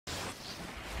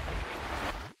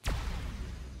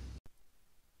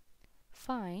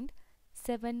find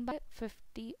 7 by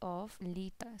 50 of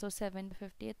liter. So 7 by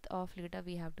 50th of liter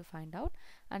we have to find out,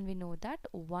 and we know that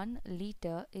 1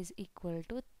 liter is equal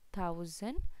to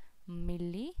 1000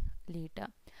 milliliter.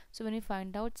 So when we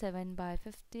find out 7 by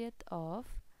 50th of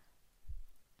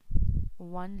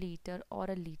 1 liter or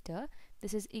a liter,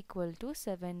 this is equal to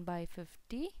 7 by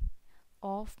 50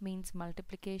 of means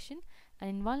multiplication, and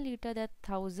in 1 liter that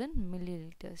 1000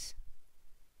 milliliters.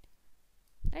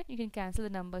 Right, you can cancel the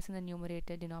numbers in the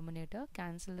numerator denominator,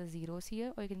 cancel the zeros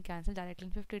here, or you can cancel directly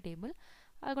in 50 table.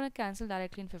 I'm going to cancel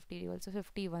directly in 50 table. So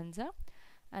 50 ones are,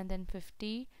 and then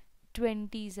 50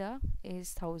 20s are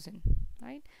is 1000,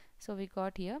 right? So we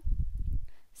got here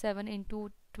 7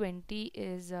 into 20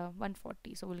 is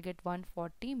 140, so we'll get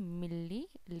 140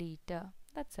 milliliter.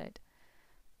 That's it.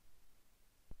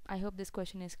 I hope this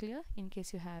question is clear. In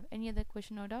case you have any other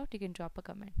question or doubt, you can drop a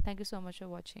comment. Thank you so much for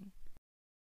watching.